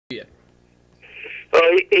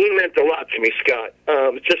He meant a lot to me, Scott.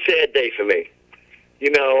 It's a sad day for me.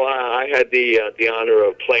 You know, I had the honor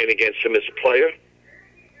of playing against him as a player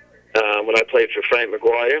when I played for Frank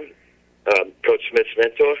McGuire, Coach Smith's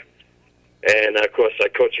mentor. And, of course, I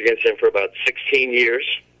coached against him for about 16 years.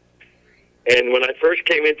 And when I first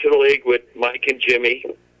came into the league with Mike and Jimmy,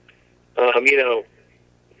 you know,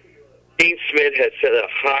 Dean Smith had set a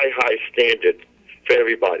high standard for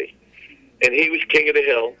everybody. And he was king of the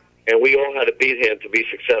hill, and we all had to beat him to be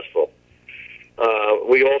successful.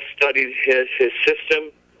 We all studied his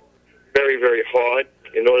system very hard.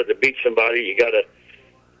 In order to beat somebody, you got to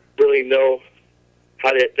really know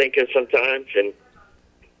how they're thinking sometimes. And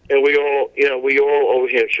we all, you know, we all owe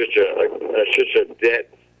him such a debt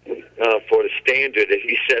for the standard that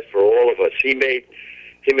he set for all of us. He made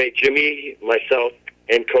Jimmy, myself,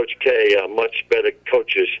 and Coach K much better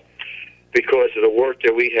coaches because of the work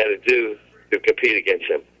that we had to do to compete against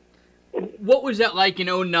him. What was that like in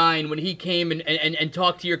 '09 when he came and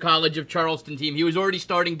talked to your College of Charleston team? He was already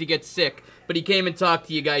starting to get sick, but he came and talked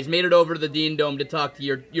to you guys, made it over to the Dean Dome to talk to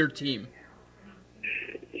your team.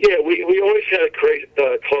 Yeah, we always had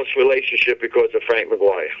a close relationship because of Frank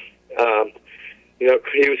McGuire. You know,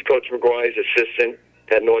 he was Coach McGuire's assistant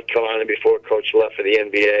at North Carolina before Coach left for the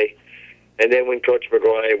NBA. And then when Coach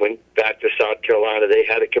McGuire went back to South Carolina, they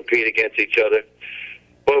had to compete against each other.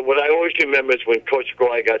 But what I always remember is when Coach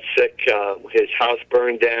McGuire got sick, his house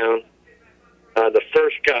burned down. The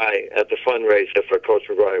first guy at the fundraiser for Coach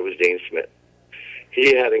McGuire was Dean Smith.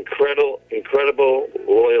 He had incredible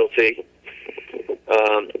loyalty.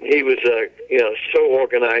 He was, you know, so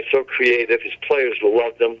organized, so creative. His players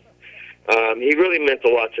loved him. He really meant a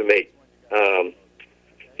lot to me.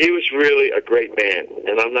 He was really a great man,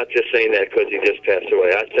 and I'm not just saying that because he just passed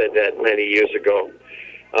away. I said that many years ago.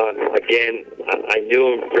 Again, I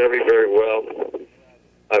knew him very well.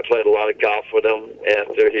 I played a lot of golf with him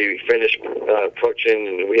after he finished coaching,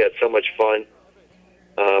 and we had so much fun.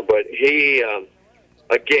 But he,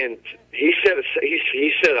 again, he set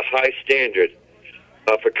a high standard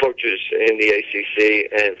for coaches in the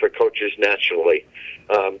ACC and for coaches nationally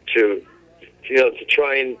to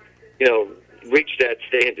try and, you know, reach that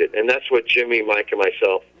standard. And that's what Jimmy, Mike, and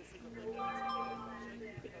myself.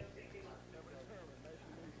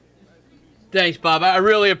 Thanks, Bob. I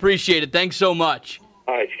really appreciate it. Thanks so much.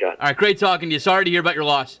 All right, Scott. All right, great talking to you. Sorry to hear about your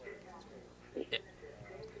loss. Frank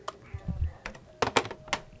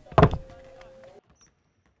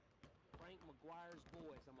McGuire's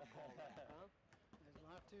boys, I'm going to call that, huh? There's a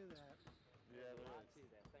lot to that. Yeah, there's a lot to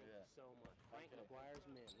that. Thank you so much. Frank McGuire's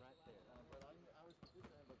men right there. But I was